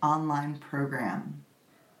 6-week online program.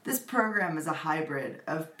 This program is a hybrid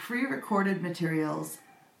of pre-recorded materials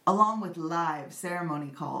along with live ceremony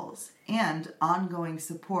calls and ongoing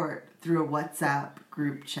support through a WhatsApp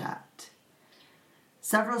group chat.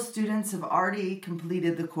 Several students have already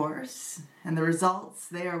completed the course, and the results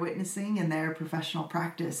they are witnessing in their professional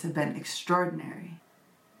practice have been extraordinary.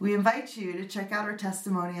 We invite you to check out our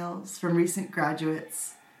testimonials from recent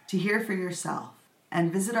graduates, to hear for yourself,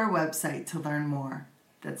 and visit our website to learn more.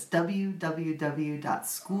 That's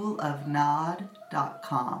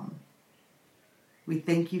www.schoolofnod.com. We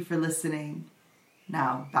thank you for listening.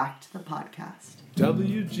 Now, back to the podcast.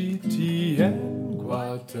 WGTN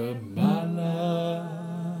Guatemala.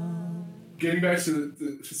 Getting back to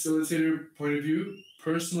the facilitator point of view,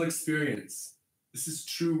 personal experience. This is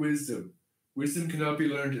true wisdom. Wisdom cannot be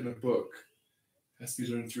learned in a book. It has to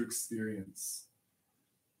be learned through experience.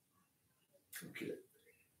 Okay.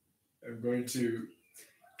 I'm going to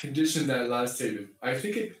condition that last statement. I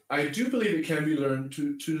do believe it can be learned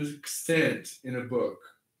to an extent in a book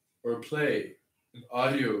or a play, an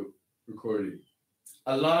audio recording,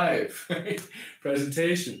 a live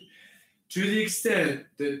presentation, to the extent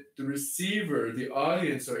that the receiver, the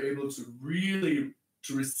audience, are able to really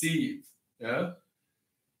to receive. Yeah.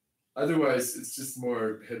 Otherwise, it's just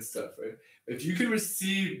more head stuff, right? If you can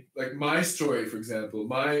receive, like my story, for example,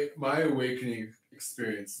 my awakening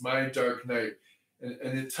experience, my dark night,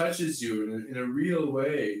 and it touches you in a real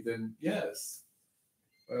way, then yes,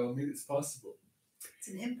 by all means, it's possible. It's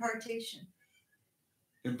an impartation.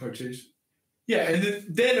 Impartation. Yeah, and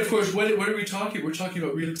then of course, what are we talking? We're talking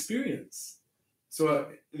about real experience. So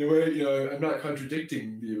in a way, I'm not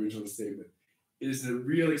contradicting the original statement. It is a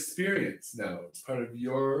real experience now. It's part of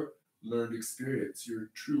your learned experience,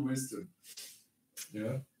 your true wisdom.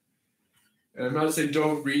 Yeah. And I'm not saying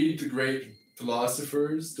don't read the great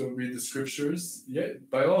philosophers, don't read the scriptures. Yeah,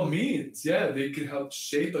 by all means, yeah, they can help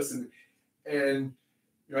shape us and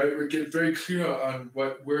we get very clear on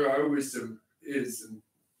where our wisdom is and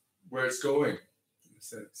where it's going, in a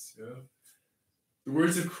sense. The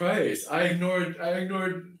words of Christ. I ignored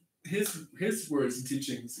his words and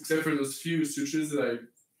teachings, except for those few sutras that I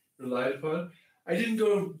relied upon. I didn't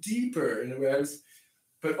go deeper in a way.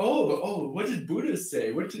 But what did Buddha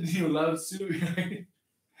say? What did Lao Tzu?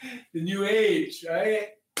 The New Age,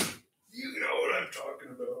 right? You know what I'm talking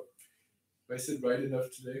about. Have I said right enough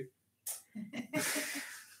today?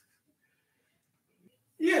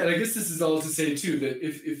 Yeah, and I guess this is all to say too that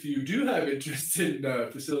if you do have interest in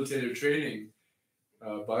facilitator training,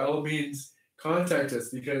 by all means contact us,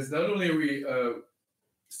 because not only are we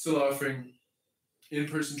still offering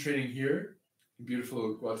in-person training here in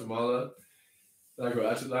beautiful Guatemala, Lago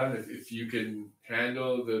Atitlan, if you can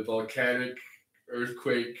handle the volcanic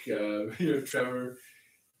earthquake, tremor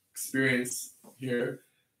experience here.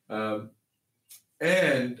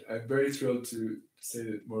 And I'm very thrilled to say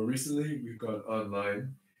that more recently we've gone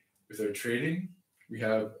online with our training. We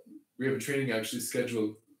have a training actually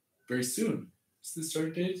scheduled very soon. What's the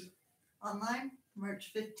start date? Online,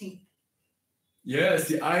 March 15th. Yes,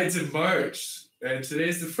 the Ides of March. And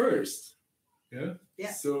today's the 1st. Yeah?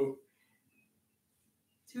 Yeah. So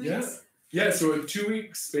 2 weeks. Yeah, so in 2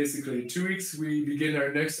 weeks, basically. 2 weeks, we begin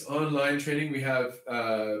our next online training. We have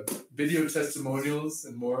video testimonials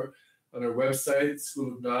and more on our website,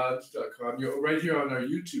 schoolofnod.com. Right here on our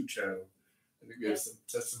YouTube channel. I think we have some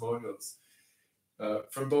testimonials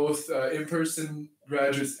from both in-person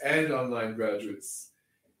graduates and online graduates.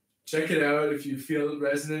 Check it out if you feel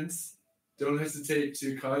resonance. Don't hesitate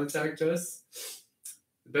to contact us.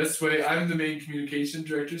 The best way, I'm the main communication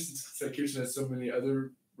director since Saikirchen has so many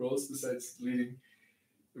other roles besides leading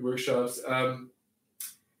the workshops. The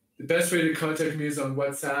best way to contact me is on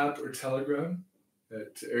WhatsApp or Telegram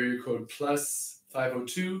at area code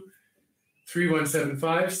 +502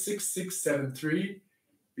 3175 6673.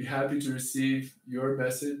 Be happy to receive your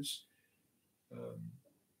message.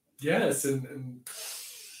 Yes,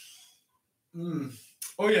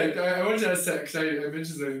 Oh yeah, I wanted to ask that because I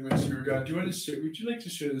mentioned that when you were gone. Would you like to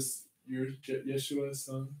share your Yeshua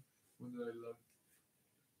song? One that I love.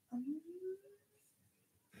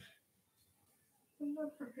 I'm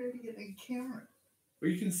not prepared to get a camera.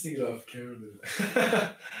 Well, you can sing it off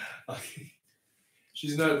camera. Okay.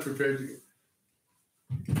 She's not prepared to.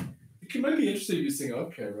 It might be interesting if you sing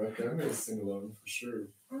off camera. Okay, I'm going to sing along for sure.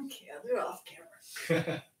 Okay, I'll do it off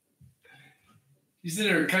camera. She's in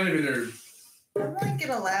her, kind of in her. I'm like in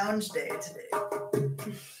a lounge day today.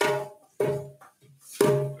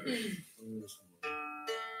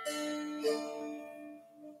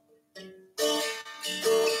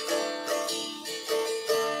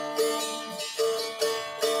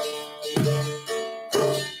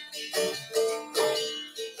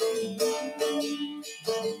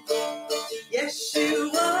 Yes,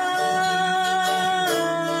 you are.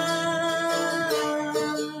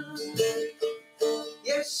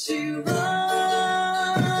 Yes, you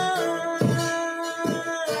are.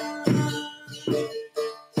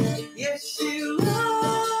 Yes, you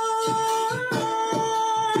are.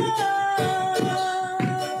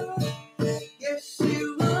 Yes,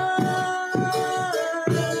 you are.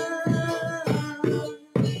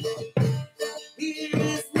 Hear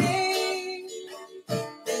his name,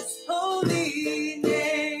 his holy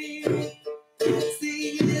name.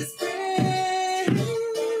 Sing his praise.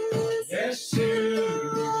 Yes, you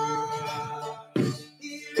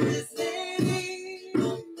Hear his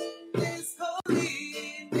name, his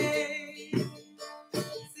holy name.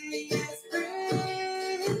 Sing his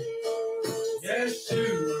praise. Yes,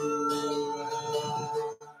 you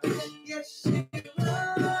Yes, you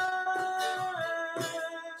are.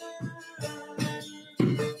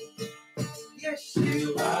 Yes,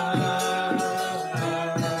 you are.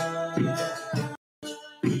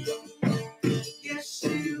 Yes,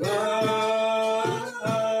 you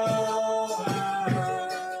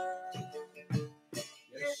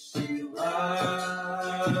Yes, you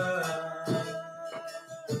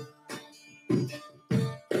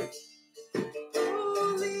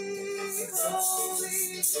Holy, holy,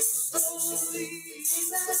 holy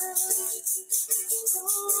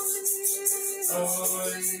Lamb.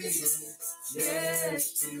 Holy,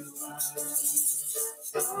 yes, you are.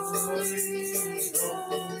 Holy,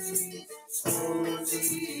 holy,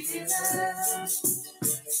 holy Lamb.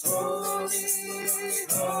 Holy,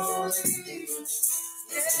 holy,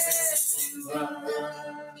 yes, you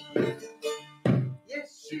are.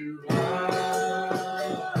 Yes, you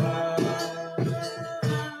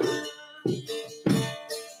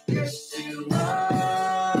Yes, you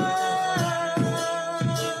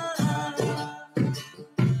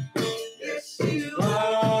Yes, you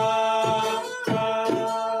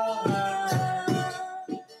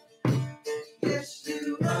Yes,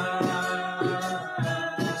 you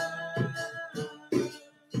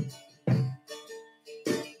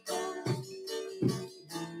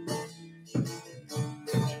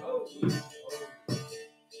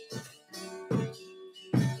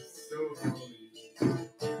so holy.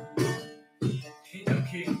 King of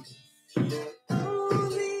kings.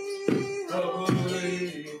 Holy,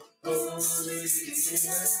 Holy, holy, holy,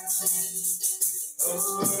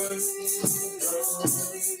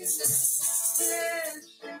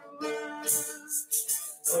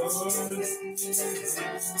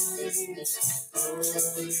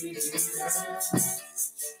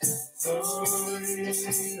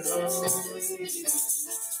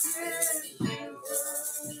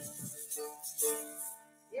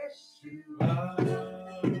 yes, you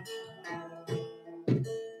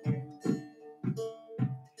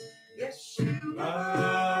Yes, you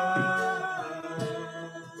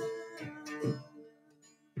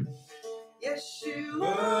Yes, you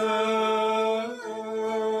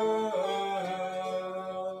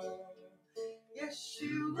Yes,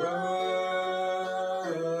 you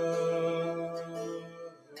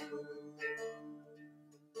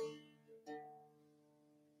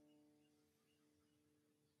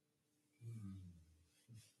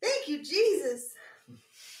Thank you, Jesus.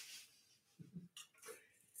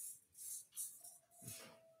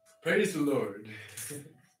 Praise the Lord.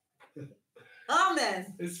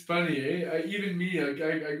 Amen. It's funny, eh? Even me, I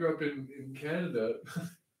grew up in Canada.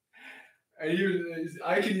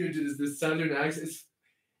 I can even do this southern accent.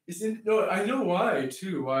 No, I know why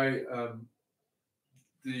too. Why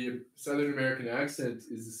the Southern American accent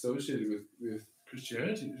is associated with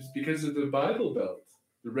Christianity. It's because of the Bible Belt,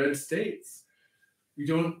 the red states. We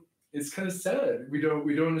don't. It's kind of sad. We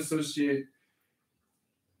don't associate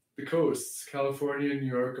the coasts, California, New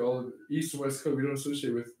York, all of East and West Coast. We don't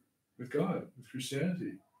associate with God, with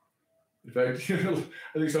Christianity. In fact, I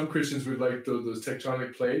think some Christians would like those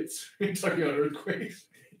tectonic plates. We're talking about earthquakes.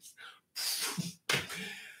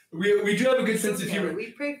 We do have a good sense of humor.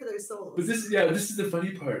 We pray for their souls. But this is the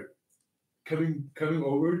funny part. coming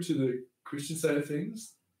over to the Christian side of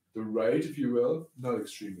things, the right, if you will, not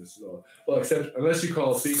extremists at all. Well, except unless you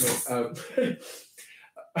call being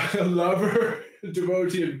a lover,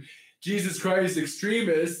 devotee of Jesus Christ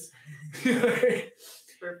extremist.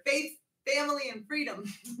 For faith, family, and freedom.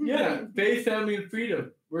 Yeah, faith, family, and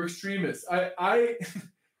freedom. We're extremists. I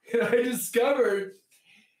discovered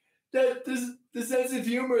that the sense of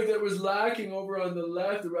humor that was lacking over on the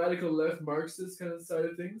left, the radical left Marxist kind of side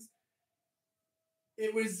of things,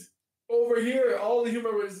 it was over here. All the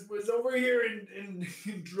humor was over here in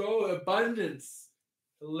abundance.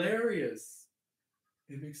 Hilarious.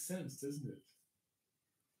 It makes sense, doesn't it?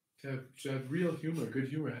 To have real humor, good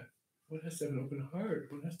humor, one has to have an open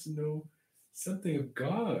heart. One has to know something of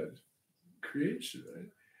God, creation,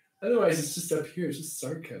 right? Otherwise, it's just up here. It's just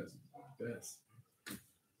sarcasm at best.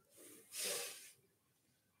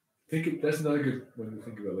 That's not a good one to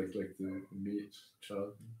think about, like the meat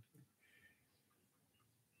child.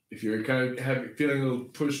 If you're kind of feeling a little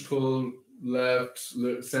push-pull, left,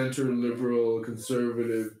 center, liberal,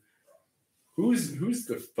 conservative, who's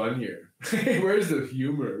the funnier? Where's the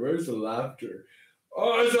humor? Where's the laughter?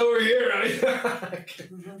 Oh, it's over here,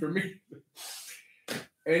 right? For me.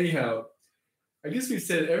 Anyhow, I guess we've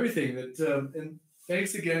said everything. And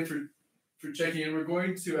thanks again for checking in. We're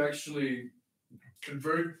going to actually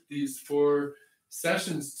convert these 4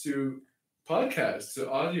 sessions to podcasts, to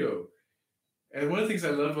audio. And one of the things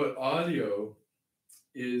I love about audio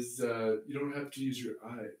is you don't have to use your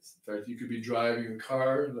eyes. In fact, you could be driving a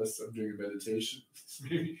car, unless I'm doing a meditation,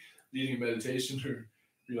 maybe leading a meditation or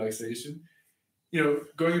relaxation.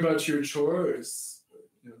 Going about your chores.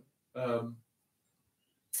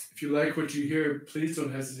 If you like what you hear, please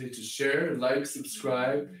don't hesitate to share, like,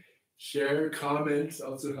 subscribe, share, comment.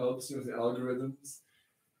 Also helps with the algorithms.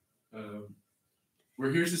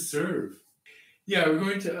 We're here to serve. Yeah, we're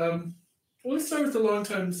going to. Let's start with the Long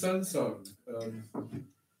Time Sun song.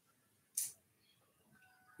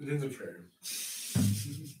 It is a prayer.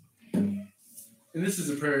 And this is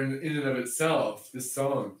a prayer in and of itself, this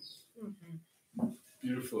song. Mm-hmm.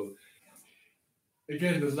 Beautiful.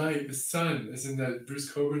 Again, the light, the sun, as in that Bruce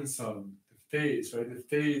Cockburn song, the face, right? The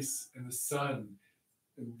face and the sun,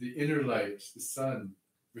 and the inner light, the sun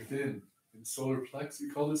within, and solar plexus. We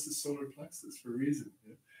call this the solar plexus for a reason.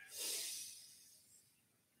 Yeah?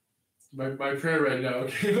 My prayer right now,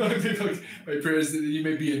 okay, my prayer is that you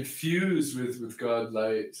may be infused with God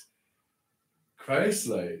light, Christ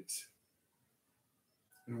light,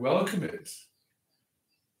 and welcome it,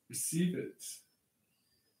 receive it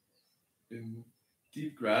in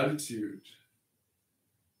deep gratitude.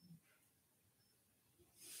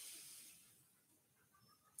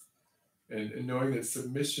 And knowing that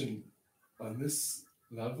submission on this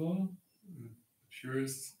level, the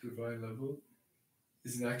purest divine level,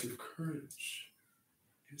 is an act of courage.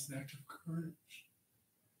 It is an act of courage.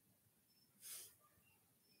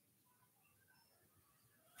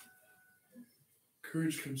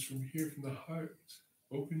 Courage comes from here, from the heart.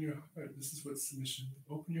 Open your heart. This is what submission is.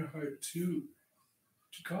 Open your heart to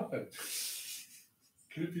God.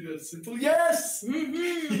 Can it be that simple? Yes!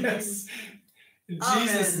 Mm-hmm. Yes! In Amen.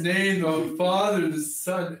 Jesus' name, the Father, the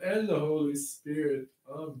Son, and the Holy Spirit.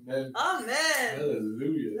 Amen. Amen.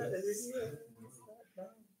 Hallelujah. Hallelujah.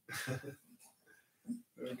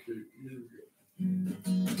 Okay, here we go.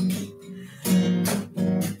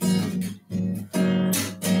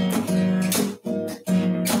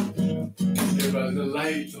 About the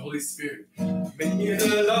light, the Holy Spirit. May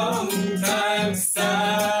the long time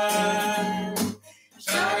sun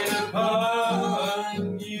shine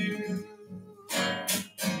upon you.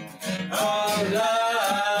 Our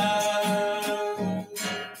love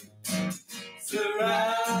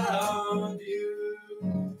surround you,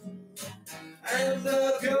 and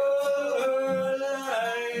the pure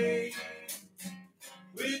light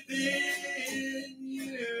within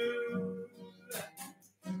you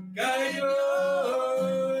guide your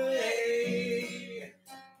way,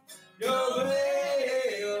 your way.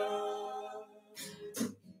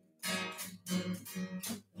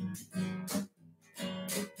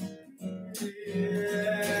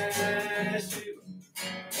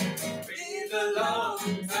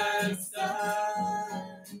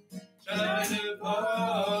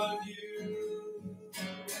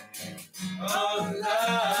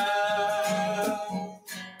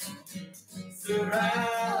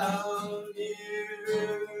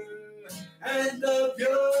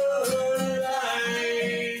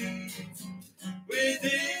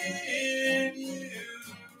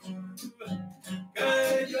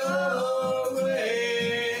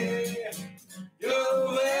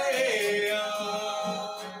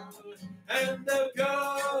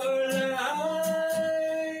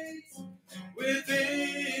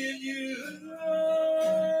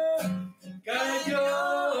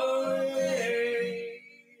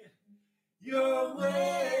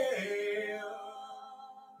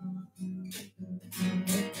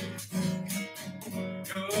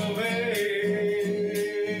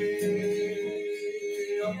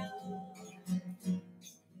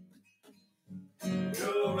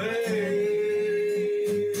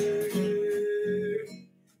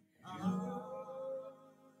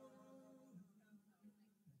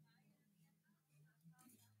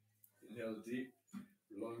 Inhale deep,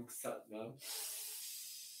 long sat nam.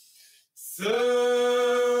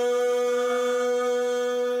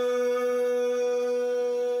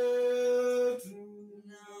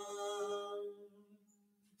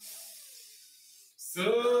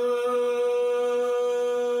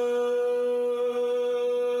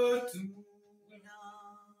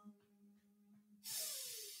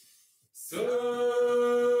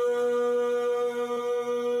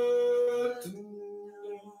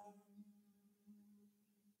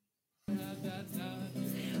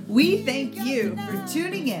 We thank you for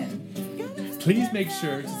tuning in. Please make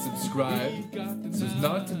sure to subscribe so as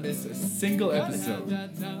not to miss a single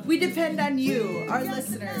episode. We depend on you, our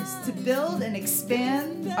listeners, to build and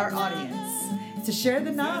expand our audience, to share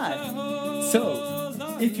the nod. So,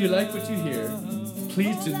 if you like what you hear,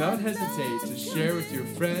 please do not hesitate to share with your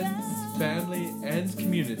friends, family, and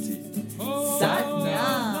community.